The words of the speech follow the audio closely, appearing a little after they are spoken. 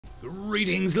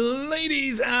Greetings,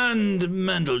 ladies and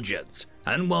mentalgents,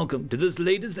 and welcome to this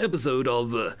latest episode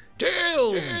of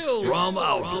Tales from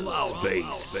Outer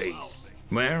Space,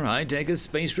 where I take a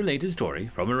space-related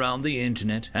story from around the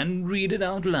internet and read it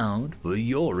out loud for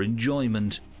your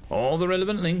enjoyment. All the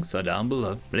relevant links are down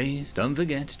below. Please don't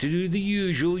forget to do the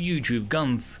usual YouTube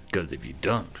gumph, because if you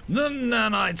don't, the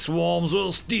nanite swarms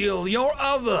will steal your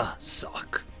other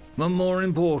sock. But more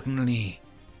importantly,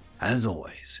 as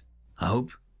always, I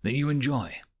hope that you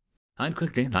enjoy. I'd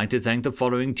quickly like to thank the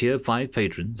following Tier 5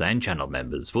 patrons and channel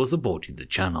members for supporting the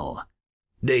channel: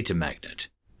 Datamagnet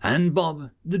and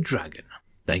Bob the Dragon.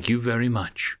 Thank you very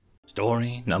much.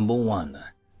 Story number 1.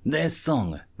 Their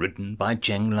Song, written by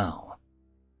Cheng Lao.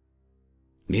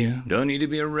 You don't need to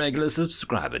be a regular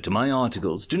subscriber to my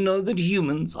articles to know that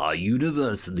humans are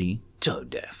universally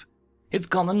tone-deaf. It's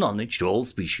common knowledge to all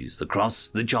species across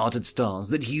the charted stars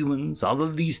that humans are the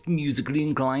least musically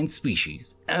inclined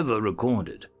species ever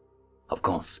recorded. Of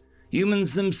course,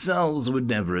 humans themselves would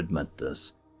never admit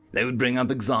this. They would bring up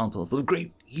examples of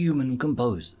great human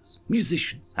composers,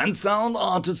 musicians, and sound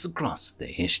artists across their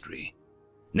history.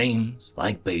 Names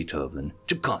like Beethoven,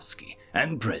 Tchaikovsky,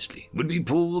 and Presley would be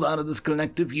pulled out of this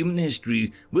collective human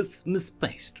history with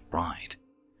misplaced pride.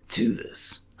 To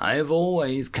this, I have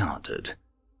always countered.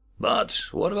 But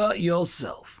what about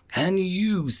yourself? Can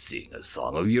you sing a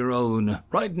song of your own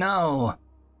right now?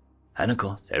 And of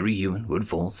course, every human would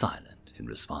fall silent in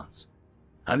response.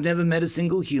 I've never met a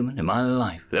single human in my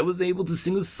life that was able to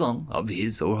sing a song of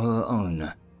his or her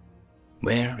own.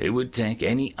 Where it would take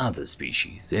any other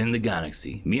species in the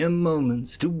galaxy mere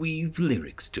moments to weave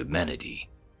lyrics to melody,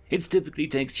 it typically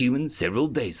takes humans several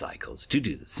day cycles to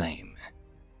do the same.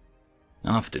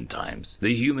 Oftentimes,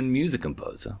 the human music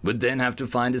composer would then have to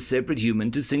find a separate human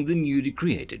to sing the newly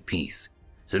created piece,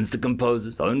 since the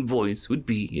composer's own voice would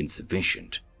be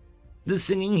insufficient. The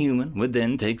singing human would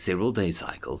then take several day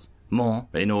cycles, more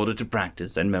in order to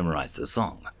practice and memorize the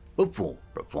song before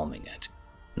performing it.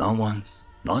 Not once,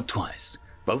 not twice,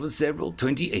 but for several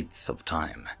 28ths of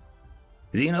time.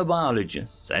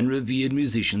 Xenobiologists and revered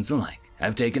musicians alike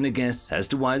have taken a guess as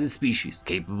to why the species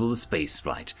capable of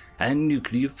spaceflight and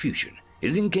nuclear fusion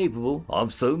is incapable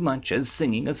of so much as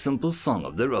singing a simple song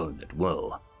of their own at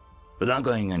will. Without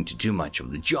going into too much of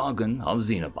the jargon of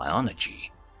xenobiology,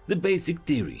 the basic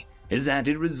theory is that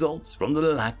it results from the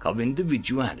lack of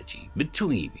individuality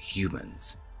between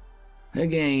humans.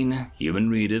 Again, human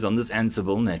readers on this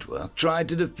Ansible network try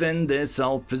to defend their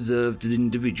self-preserved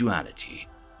individuality,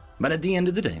 but at the end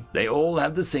of the day, they all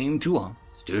have the same 2 arms,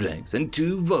 2 legs, and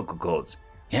 2 vocal cords.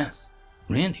 Yes,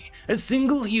 really, a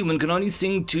single human can only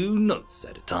sing 2 notes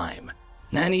at a time,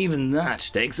 and even that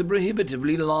takes a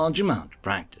prohibitively large amount of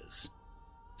practice.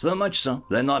 So much so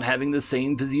that not having the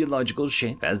same physiological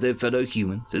shape as their fellow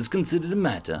humans is considered a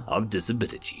matter of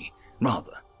disability,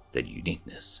 rather than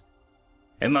uniqueness.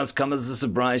 It must come as a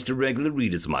surprise to regular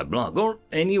readers of my blog, or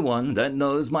anyone that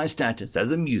knows my status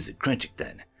as a music critic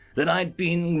then, that I'd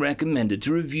been recommended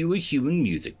to review a human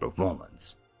music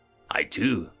performance. I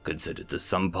too considered this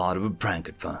some part of a prank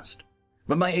at first,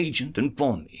 but my agent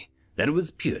informed me that it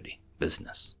was purely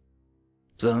business.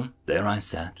 So there I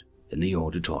sat in the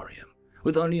auditorium,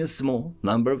 with only a small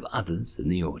number of others in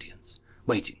the audience,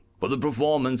 waiting for the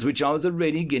performance which I was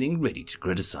already getting ready to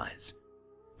criticize.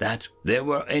 That there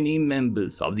were any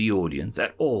members of the audience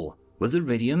at all was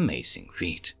already an amazing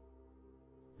feat.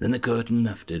 Then the curtain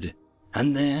lifted,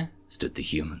 and there stood the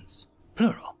humans,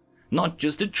 plural, not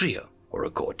just a trio or a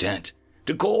quartet.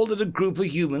 To call it a group of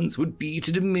humans would be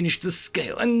to diminish the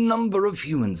scale and number of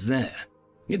humans there.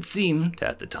 It seemed,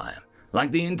 at the time,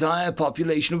 like the entire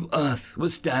population of Earth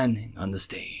was standing on the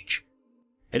stage.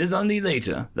 It is only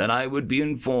later that I would be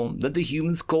informed that the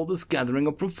humans called this gathering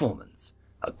of performance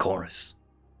a chorus.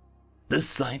 This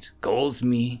sight caused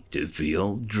me to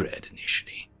feel dread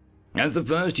initially. As the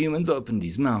first humans opened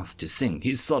his mouth to sing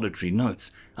his solitary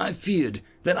notes, I feared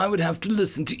that I would have to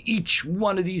listen to each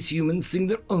one of these humans sing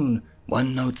their own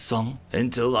one-note song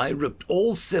until I ripped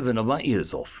all 7 of my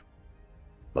ears off.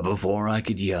 But before I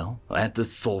could yell at the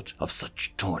thought of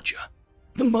such torture,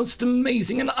 the most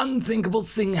amazing and unthinkable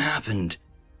thing happened.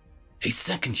 A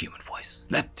second human voice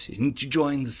leapt in to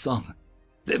join the song.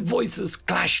 Their voices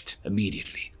clashed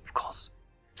immediately, of course,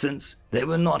 since they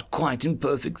were not quite in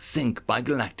perfect sync by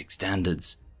galactic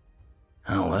standards.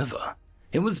 However,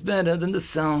 it was better than the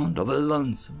sound of a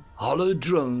lonesome, hollow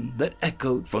drone that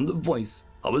echoed from the voice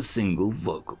of a single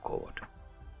vocal cord.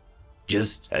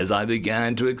 Just as I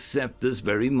began to accept this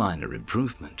very minor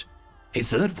improvement, a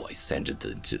third voice entered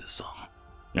into the song,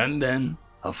 and then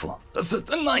a fourth, a fifth,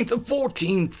 a ninth, a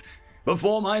 14th.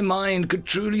 Before my mind could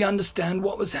truly understand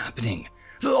what was happening,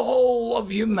 The whole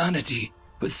of humanity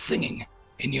was singing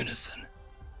in unison.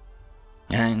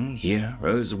 And here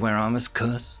is where I must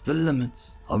curse the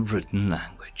limits of written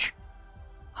language.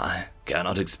 I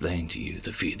cannot explain to you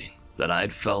the feeling that I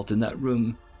had felt in that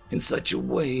room in such a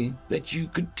way that you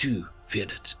could too feel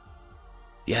it.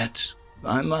 Yet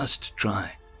I must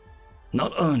try,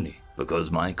 not only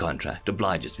because my contract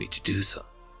obliges me to do so,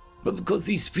 but because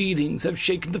these feelings have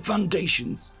shaken the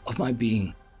foundations of my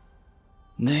being.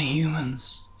 The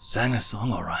humans sang a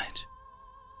song all right,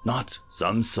 not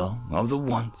some song of the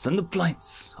wants and the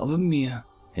plights of a mere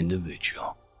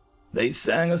individual. They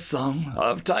sang a song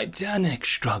of titanic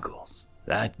struggles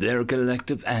that their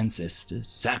collective ancestors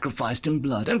sacrificed in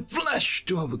blood and flesh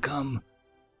to overcome.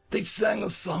 They sang a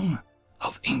song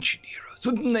of ancient heroes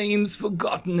with names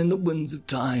forgotten in the winds of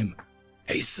time,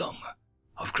 a song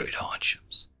of great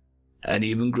hardships and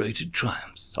even greater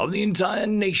triumphs of the entire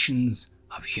nations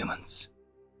of humans.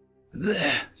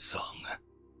 Their song,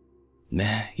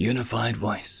 their unified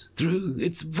voice, through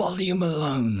its volume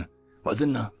alone, was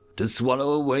enough to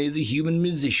swallow away the human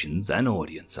musicians and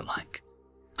audience alike.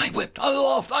 I wept, I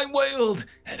laughed, I wailed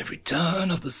at every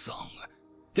turn of the song.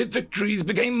 Their victories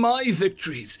became my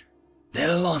victories.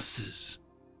 Their losses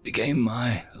became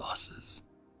my losses.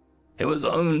 It was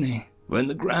only when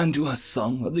the grandiose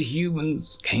song of the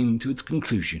humans came to its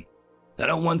conclusion that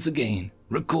I once again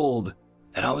recalled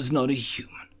that I was not a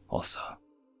human also.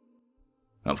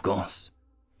 Of course,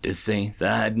 to say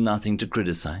that I had nothing to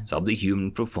criticize of the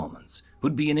human performance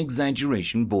would be an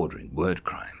exaggeration bordering word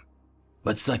crime.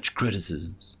 But such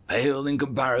criticisms pale in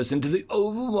comparison to the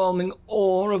overwhelming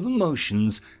awe of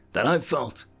emotions that I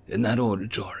felt in that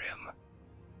auditorium.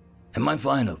 In my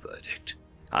final verdict,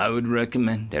 I would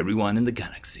recommend everyone in the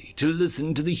galaxy to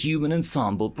listen to the human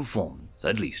ensemble performance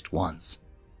at least once.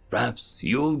 Perhaps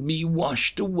you'll be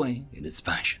washed away in its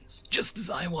passions, just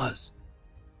as I was.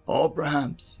 Or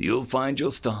perhaps you'll find your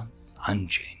stance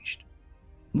unchanged.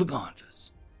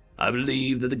 Regardless, I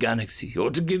believe that the galaxy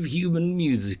ought to give human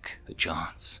music a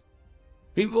chance.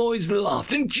 We've always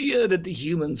laughed and cheered at the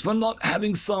humans for not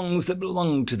having songs that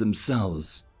belong to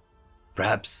themselves.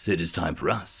 Perhaps it is time for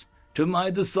us to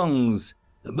admire the songs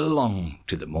that belong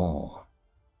to them all.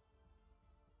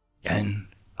 End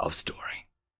of story.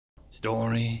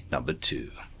 Story number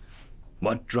 2.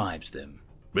 What Drives Them?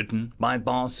 Written by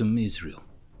Barsum Israel.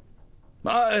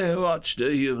 I watched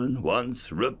a human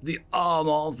once rip the arm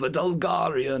off a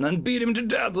Dulgarian and beat him to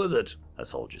death with it, a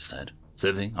soldier said,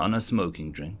 sipping on a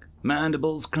smoking drink,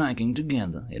 mandibles clacking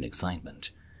together in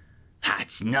excitement.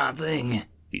 That's nothing,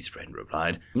 his friend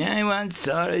replied. I once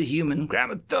saw a human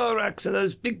grab a thorax of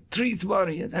those big Trees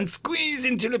warriors and squeeze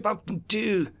until it popped in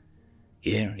two.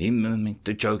 Here he mimicked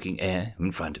the choking air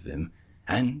in front of him,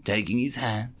 and taking his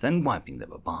hands and wiping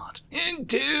them apart. In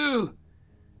two!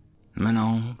 An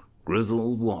old,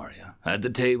 grizzled warrior at the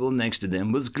table next to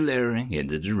them was glaring in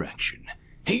the direction,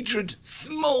 hatred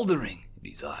smoldering in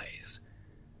his eyes.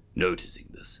 Noticing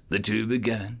this, the two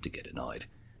began to get annoyed.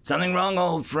 Something wrong,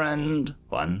 old friend?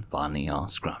 One finally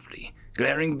asked gruffly,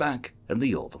 glaring back at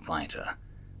the older fighter.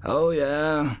 Oh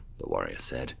yeah, the warrior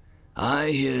said. I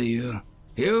hear you.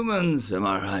 Humans, am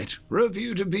I right? Rip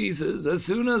you to pieces as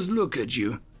soon as look at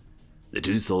you. The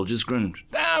two soldiers grinned.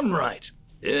 Damn right.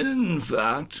 In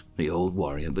fact, the old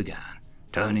warrior began,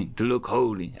 turning to look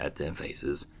wholly at their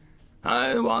faces.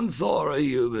 I once saw a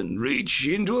human reach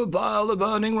into a pile of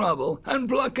burning rubble and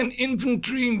pluck an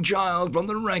infantry child from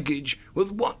the wreckage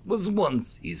with what was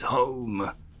once his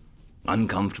home.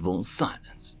 Uncomfortable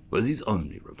silence was his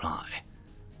only reply.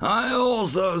 I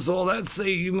also saw that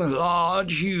same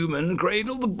large human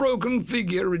cradle the broken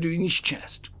figure in his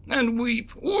chest and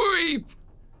weep.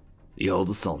 The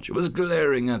older soldier was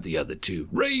glaring at the other two,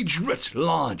 rage writ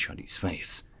large on his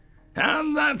face.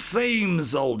 And that same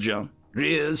soldier,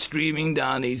 tears streaming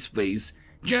down his face,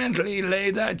 gently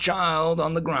laid that child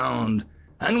on the ground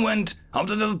and went up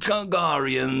to the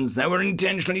Targaryens that were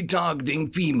intentionally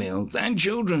targeting females and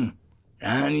children.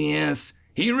 And yes,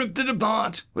 he ripped it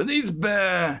apart with his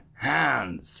bare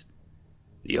hands.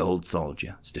 The old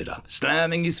soldier stood up,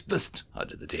 slamming his fist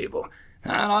under the table.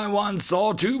 And I once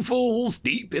saw two fools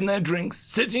deep in their drinks,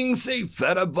 sitting safe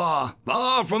at a bar,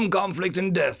 far from conflict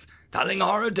and death, telling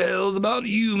horror tales about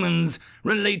humans,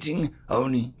 relating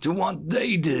only to what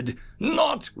they did,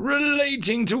 not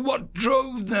relating to what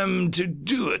drove them to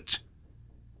do it.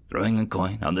 Throwing a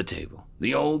coin on the table,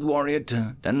 the old warrior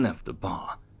turned and left the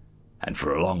bar. And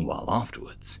for a long while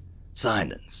afterwards,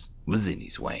 silence was in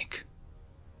his wake.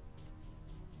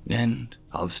 End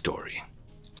of story.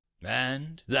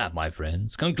 And that, my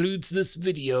friends, concludes this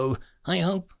video. I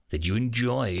hope that you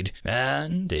enjoyed,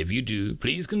 and if you do,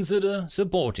 please consider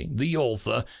supporting the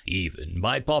author, even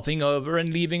by popping over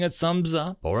and leaving a thumbs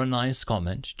up or a nice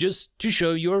comment, just to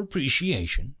show your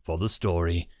appreciation for the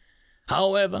story.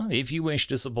 However, if you wish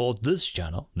to support this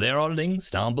channel, there are links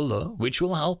down below which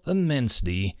will help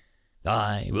immensely.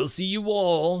 I will see you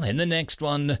all in the next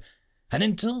one, and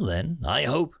until then, I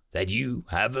hope that you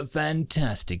have a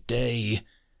fantastic day.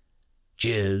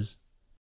 Cheers.